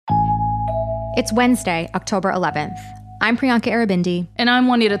It's Wednesday, October 11th. I'm Priyanka Aribindi. And I'm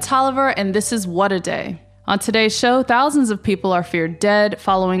Juanita Tolliver, and this is What a Day. On today's show, thousands of people are feared dead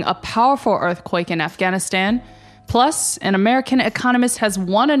following a powerful earthquake in Afghanistan. Plus, an American economist has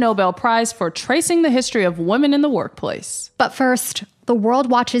won a Nobel Prize for tracing the history of women in the workplace. But first, the world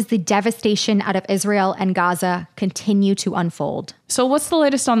watches the devastation out of Israel and Gaza continue to unfold. So what's the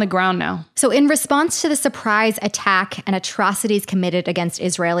latest on the ground now? So in response to the surprise attack and atrocities committed against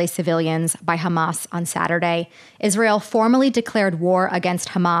Israeli civilians by Hamas on Saturday, Israel formally declared war against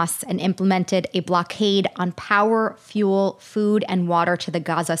Hamas and implemented a blockade on power, fuel, food, and water to the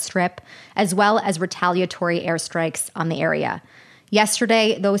Gaza Strip, as well as retaliatory airstrikes on the area.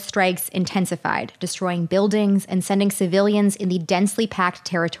 Yesterday, those strikes intensified, destroying buildings and sending civilians in the densely packed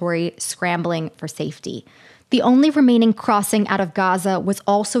territory scrambling for safety. The only remaining crossing out of Gaza was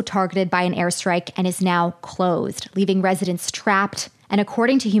also targeted by an airstrike and is now closed, leaving residents trapped and,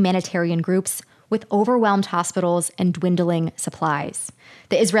 according to humanitarian groups, with overwhelmed hospitals and dwindling supplies.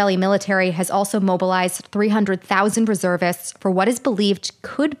 The Israeli military has also mobilized 300,000 reservists for what is believed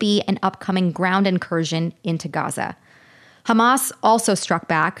could be an upcoming ground incursion into Gaza. Hamas also struck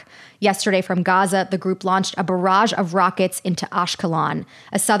back. Yesterday from Gaza, the group launched a barrage of rockets into Ashkelon,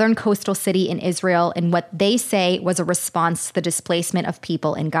 a southern coastal city in Israel, in what they say was a response to the displacement of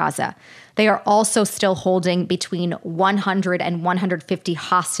people in Gaza. They are also still holding between 100 and 150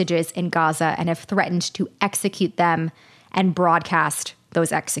 hostages in Gaza and have threatened to execute them and broadcast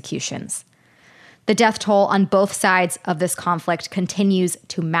those executions. The death toll on both sides of this conflict continues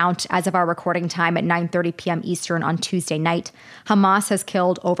to mount. As of our recording time at 9:30 p.m. Eastern on Tuesday night, Hamas has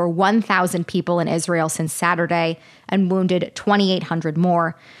killed over 1,000 people in Israel since Saturday and wounded 2,800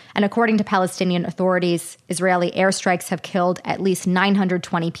 more. And according to Palestinian authorities, Israeli airstrikes have killed at least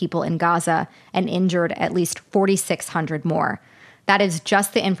 920 people in Gaza and injured at least 4,600 more. That is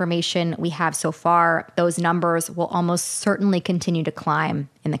just the information we have so far. Those numbers will almost certainly continue to climb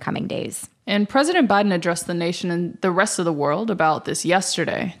in the coming days. And President Biden addressed the nation and the rest of the world about this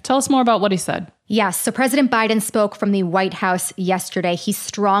yesterday. Tell us more about what he said. Yes, so President Biden spoke from the White House yesterday. He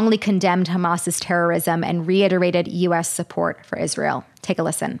strongly condemned Hamas's terrorism and reiterated U.S. support for Israel. Take a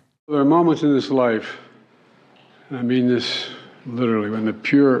listen. There are moments in this life, and I mean this literally, when the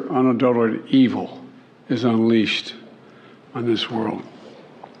pure, unadulterated evil is unleashed on this world.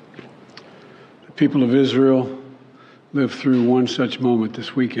 The people of Israel lived through one such moment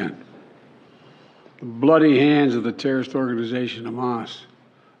this weekend. The bloody hands of the terrorist organization Hamas,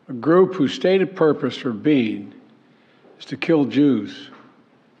 a group whose stated purpose for being is to kill Jews.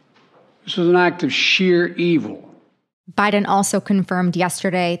 This was an act of sheer evil. Biden also confirmed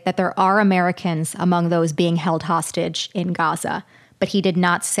yesterday that there are Americans among those being held hostage in Gaza, but he did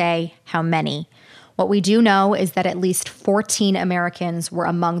not say how many. What we do know is that at least 14 Americans were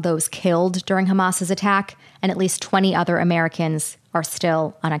among those killed during Hamas's attack, and at least 20 other Americans are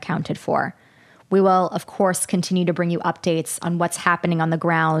still unaccounted for. We will, of course, continue to bring you updates on what's happening on the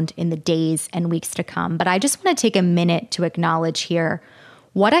ground in the days and weeks to come. But I just want to take a minute to acknowledge here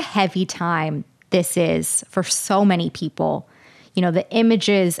what a heavy time this is for so many people. You know, the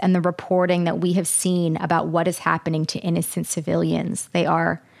images and the reporting that we have seen about what is happening to innocent civilians, they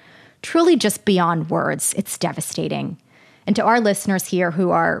are truly just beyond words. It's devastating. And to our listeners here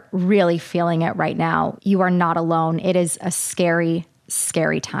who are really feeling it right now, you are not alone. It is a scary,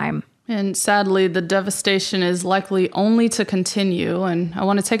 scary time. And sadly, the devastation is likely only to continue. And I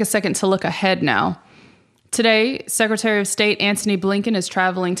want to take a second to look ahead now. Today, Secretary of State Antony Blinken is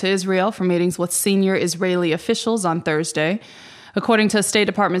traveling to Israel for meetings with senior Israeli officials on Thursday. According to a State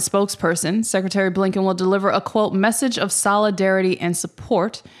Department spokesperson, Secretary Blinken will deliver a, quote, message of solidarity and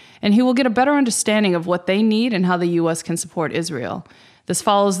support, and he will get a better understanding of what they need and how the U.S. can support Israel. This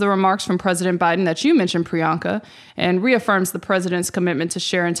follows the remarks from President Biden that you mentioned, Priyanka, and reaffirms the president's commitment to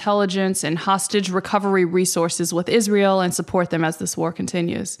share intelligence and hostage recovery resources with Israel and support them as this war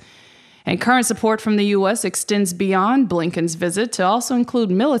continues. And current support from the U.S. extends beyond Blinken's visit to also include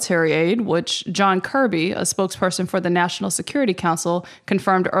military aid, which John Kirby, a spokesperson for the National Security Council,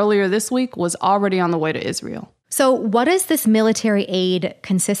 confirmed earlier this week was already on the way to Israel. So what does this military aid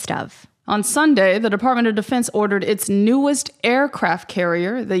consist of? On Sunday, the Department of Defense ordered its newest aircraft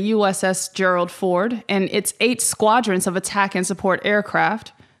carrier, the USS Gerald Ford, and its 8 squadrons of attack and support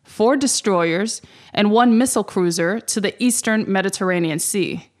aircraft, 4 destroyers, and 1 missile cruiser to the eastern Mediterranean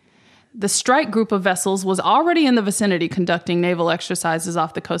Sea. The strike group of vessels was already in the vicinity conducting naval exercises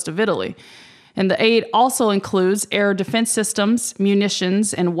off the coast of Italy. And the aid also includes air defense systems,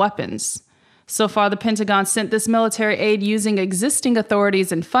 munitions, and weapons. So far, the Pentagon sent this military aid using existing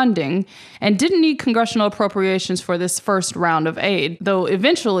authorities and funding and didn't need congressional appropriations for this first round of aid, though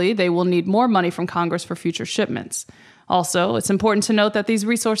eventually they will need more money from Congress for future shipments. Also, it's important to note that these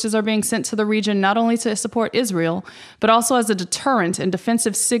resources are being sent to the region not only to support Israel, but also as a deterrent and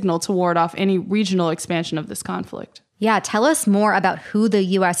defensive signal to ward off any regional expansion of this conflict. Yeah, tell us more about who the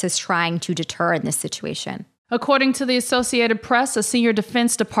U.S. is trying to deter in this situation. According to the Associated Press, a senior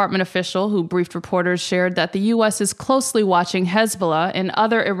Defense Department official who briefed reporters shared that the U.S. is closely watching Hezbollah and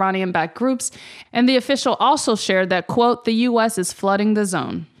other Iranian-backed groups, and the official also shared that, quote, the U.S. is flooding the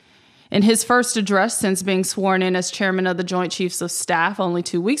zone. In his first address since being sworn in as chairman of the Joint Chiefs of Staff only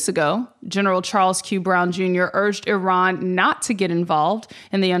 2 weeks ago, General Charles Q. Brown Jr. urged Iran not to get involved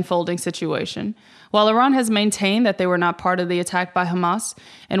in the unfolding situation. While Iran has maintained that they were not part of the attack by Hamas,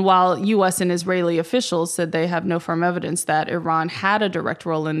 and while U.S. and Israeli officials said they have no firm evidence that Iran had a direct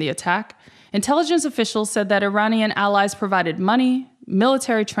role in the attack, intelligence officials said that Iranian allies provided money,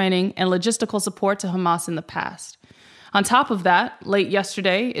 military training, and logistical support to Hamas in the past. On top of that, late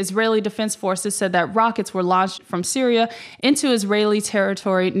yesterday, Israeli Defense Forces said that rockets were launched from Syria into Israeli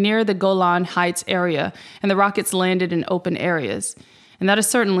territory near the Golan Heights area, and the rockets landed in open areas. And that is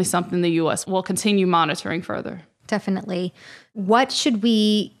certainly something the U.S. will continue monitoring further. Definitely. What should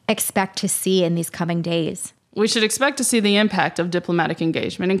we expect to see in these coming days? We should expect to see the impact of diplomatic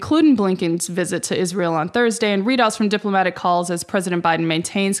engagement, including Blinken's visit to Israel on Thursday and readouts from diplomatic calls as President Biden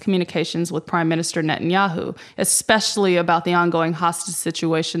maintains communications with Prime Minister Netanyahu, especially about the ongoing hostage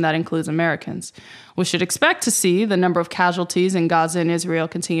situation that includes Americans. We should expect to see the number of casualties in Gaza and Israel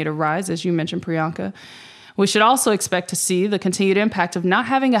continue to rise, as you mentioned, Priyanka. We should also expect to see the continued impact of not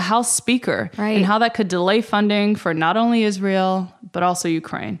having a House Speaker and how that could delay funding for not only Israel, but also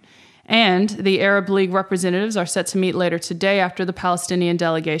Ukraine. And the Arab League representatives are set to meet later today after the Palestinian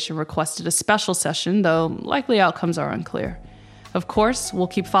delegation requested a special session, though likely outcomes are unclear. Of course, we'll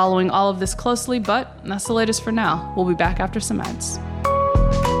keep following all of this closely, but that's the latest for now. We'll be back after some ads.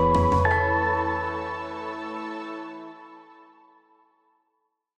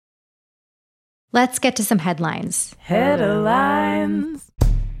 Let's get to some headlines. Headlines.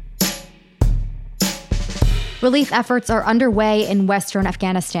 Relief efforts are underway in western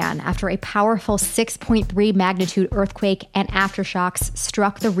Afghanistan after a powerful 6.3 magnitude earthquake and aftershocks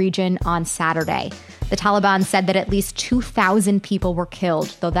struck the region on Saturday. The Taliban said that at least 2,000 people were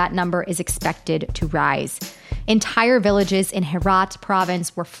killed, though that number is expected to rise. Entire villages in Herat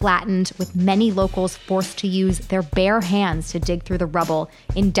province were flattened, with many locals forced to use their bare hands to dig through the rubble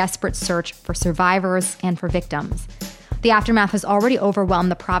in desperate search for survivors and for victims. The aftermath has already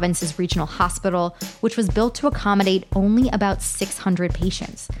overwhelmed the province's regional hospital, which was built to accommodate only about 600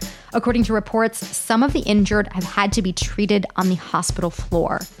 patients. According to reports, some of the injured have had to be treated on the hospital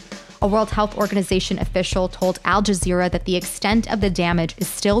floor. A World Health Organization official told Al Jazeera that the extent of the damage is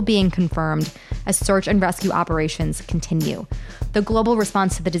still being confirmed as search and rescue operations continue. The global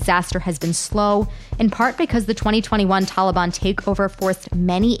response to the disaster has been slow, in part because the 2021 Taliban takeover forced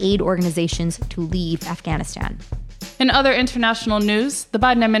many aid organizations to leave Afghanistan. In other international news, the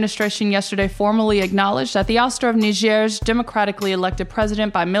Biden administration yesterday formally acknowledged that the ouster of Niger's democratically elected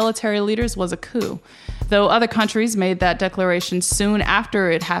president by military leaders was a coup. Though other countries made that declaration soon after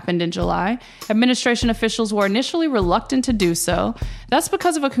it happened in July, administration officials were initially reluctant to do so. That's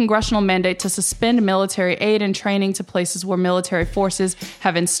because of a congressional mandate to suspend military aid and training to places where military forces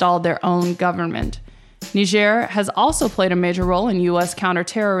have installed their own government. Niger has also played a major role in U.S.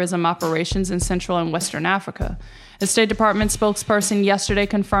 counterterrorism operations in Central and Western Africa. The State Department spokesperson yesterday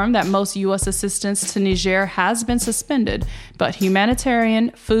confirmed that most U.S. assistance to Niger has been suspended, but humanitarian,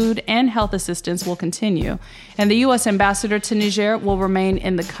 food, and health assistance will continue, and the U.S. ambassador to Niger will remain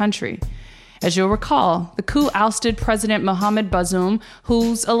in the country. As you'll recall, the coup ousted President Mohamed Bazoum,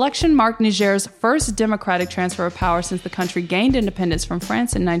 whose election marked Niger's first democratic transfer of power since the country gained independence from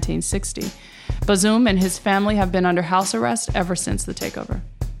France in 1960. Bazoum and his family have been under house arrest ever since the takeover.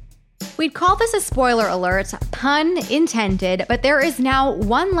 We'd call this a spoiler alert, pun intended, but there is now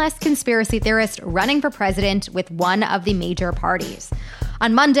one less conspiracy theorist running for president with one of the major parties.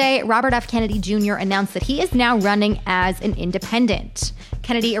 On Monday, Robert F. Kennedy Jr. announced that he is now running as an independent.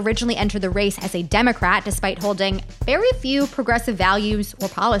 Kennedy originally entered the race as a Democrat, despite holding very few progressive values or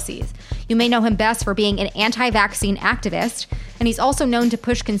policies. You may know him best for being an anti-vaccine activist, and he's also known to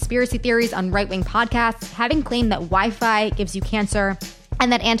push conspiracy theories on right-wing podcasts, having claimed that Wi-Fi gives you cancer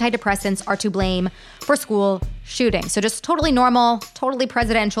and that antidepressants are to blame for school shootings. So just totally normal, totally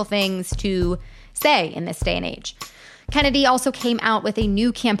presidential things to say in this day and age. Kennedy also came out with a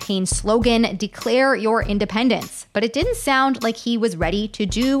new campaign slogan, "Declare Your Independence," but it didn't sound like he was ready to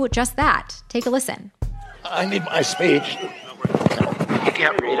do just that. Take a listen. I need my speech. You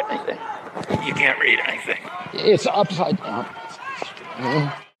can't read anything. You can't read anything. It's upside down.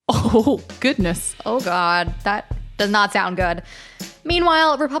 Oh, goodness. Oh, God, that does not sound good.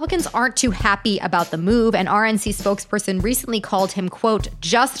 Meanwhile, Republicans aren't too happy about the move. An RNC spokesperson recently called him, quote,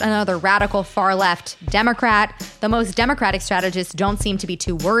 "just another radical far-left Democrat." The most Democratic strategists don't seem to be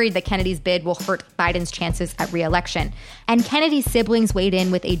too worried that Kennedy's bid will hurt Biden's chances at re-election. And Kennedy's siblings weighed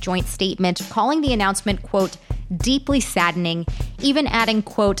in with a joint statement calling the announcement, quote, "deeply saddening," even adding,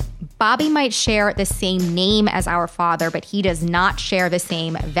 quote, "Bobby might share the same name as our father, but he does not share the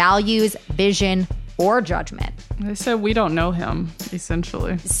same values, vision, or judgment." They said we don't know him,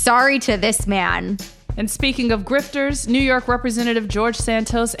 essentially. Sorry to this man. And speaking of grifters, New York Representative George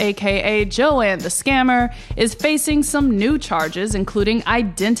Santos, a.k.a. Joanne the Scammer, is facing some new charges, including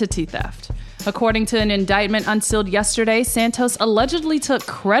identity theft. According to an indictment unsealed yesterday, Santos allegedly took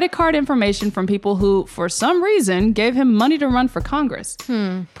credit card information from people who, for some reason, gave him money to run for Congress.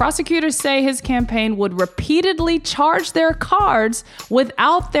 Prosecutors say his campaign would repeatedly charge their cards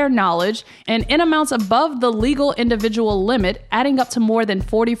without their knowledge and in amounts above the legal individual limit, adding up to more than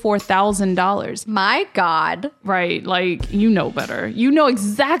 $44,000. My God. Right, like, you know better. You know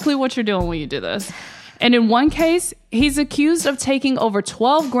exactly what you're doing when you do this. And in one case, he's accused of taking over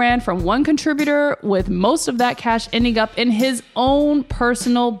 $12,000 from one contributor, with most of that cash ending up in his own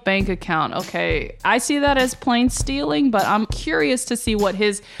personal bank account. Okay, I see that as plain stealing, but I'm curious to see what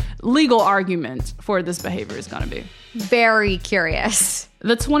his legal argument for this behavior is going to be. Very curious.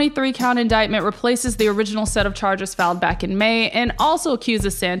 The 23-count indictment replaces the original set of charges filed back in May and also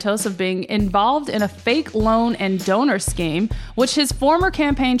accuses Santos of being involved in a fake loan and donor scheme, which his former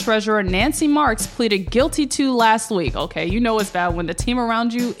campaign treasurer Nancy Marks pleaded guilty to last week. Okay, you know it's bad when the team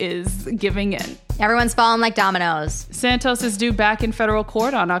around you is giving in. Everyone's falling like dominoes. Santos is due back in federal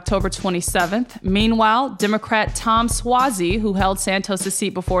court on October 27th. Meanwhile, Democrat Tom Suozzi, who held Santos'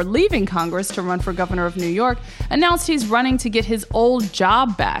 seat before leaving Congress to run for governor of New York, announced he's running to get his old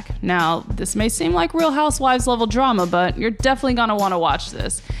job back. Now, this may seem like Real Housewives level drama, but you're definitely going to want to watch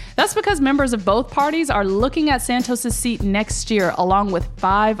this. That's because members of both parties are looking at Santos' seat next year, along with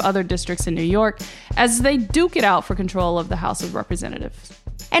 5 other districts in New York, as they duke it out for control of the House of Representatives.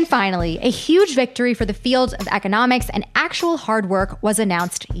 And finally, a huge victory for the field of economics and actual hard work was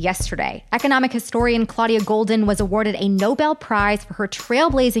announced yesterday. Economic historian Claudia Goldin was awarded a Nobel Prize for her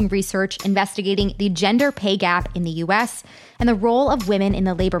trailblazing research investigating the gender pay gap in the U.S. and the role of women in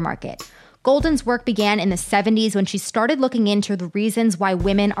the labor market. Goldin's work began in the 70s when she started looking into the reasons why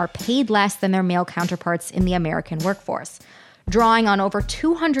women are paid less than their male counterparts in the American workforce. Drawing on over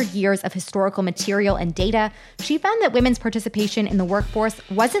 200 years of historical material and data, she found that women's participation in the workforce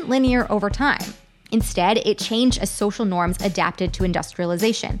wasn't linear over time. Instead, it changed as social norms adapted to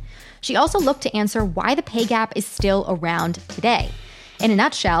industrialization. She also looked to answer why the pay gap is still around today. In a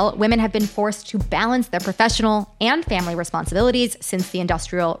nutshell, women have been forced to balance their professional and family responsibilities since the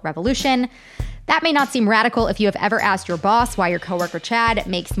Industrial Revolution. That may not seem radical if you have ever asked your boss why your coworker Chad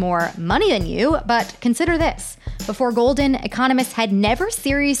makes more money than you, but consider this. Before Goldin, economists had never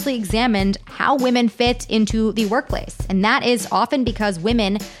seriously examined how women fit into the workplace, and that is often because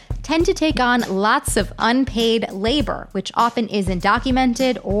women tend to take on lots of unpaid labor, which often isn't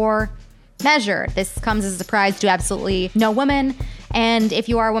documented or measured. This comes as a surprise to absolutely no woman. And if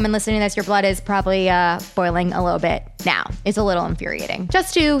you are a woman listening to this, your blood is probably boiling a little bit now. It's a little infuriating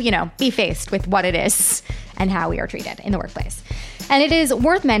just to, be faced with what it is and how we are treated in the workplace. And it is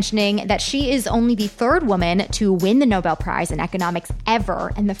worth mentioning that she is only the 3rd woman to win the Nobel Prize in economics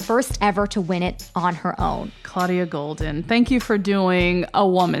ever, and the first ever to win it on her own. Claudia Goldin, thank you for doing a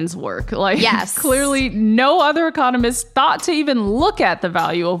woman's work. Yes. Clearly no other economist thought to even look at the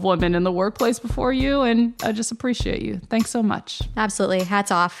value of women in the workplace before you, and I just appreciate you. Thanks so much. Absolutely.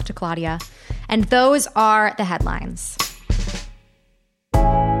 Hats off to Claudia. And those are the headlines.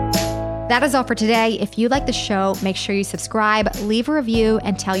 That is all for today. If you like the show, make sure you subscribe, leave a review,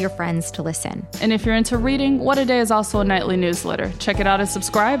 and tell your friends to listen. And if you're into reading, What a Day is also a nightly newsletter. Check it out and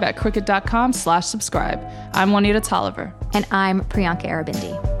subscribe at Cricket.com/subscribe. I'm Juanita Tolliver. And I'm Priyanka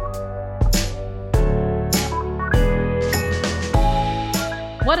Arabindi.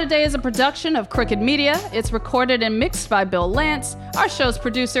 What a Day is a production of Cricket Media. It's recorded and mixed by Bill Lance. Our show's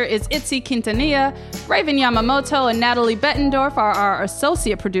producer is Itzi Quintanilla. Raven Yamamoto and Natalie Bettendorf are our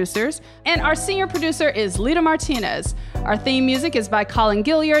associate producers. And our senior producer is Lita Martinez. Our theme music is by Colin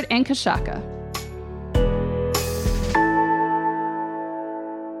Gilliard and Kashaka.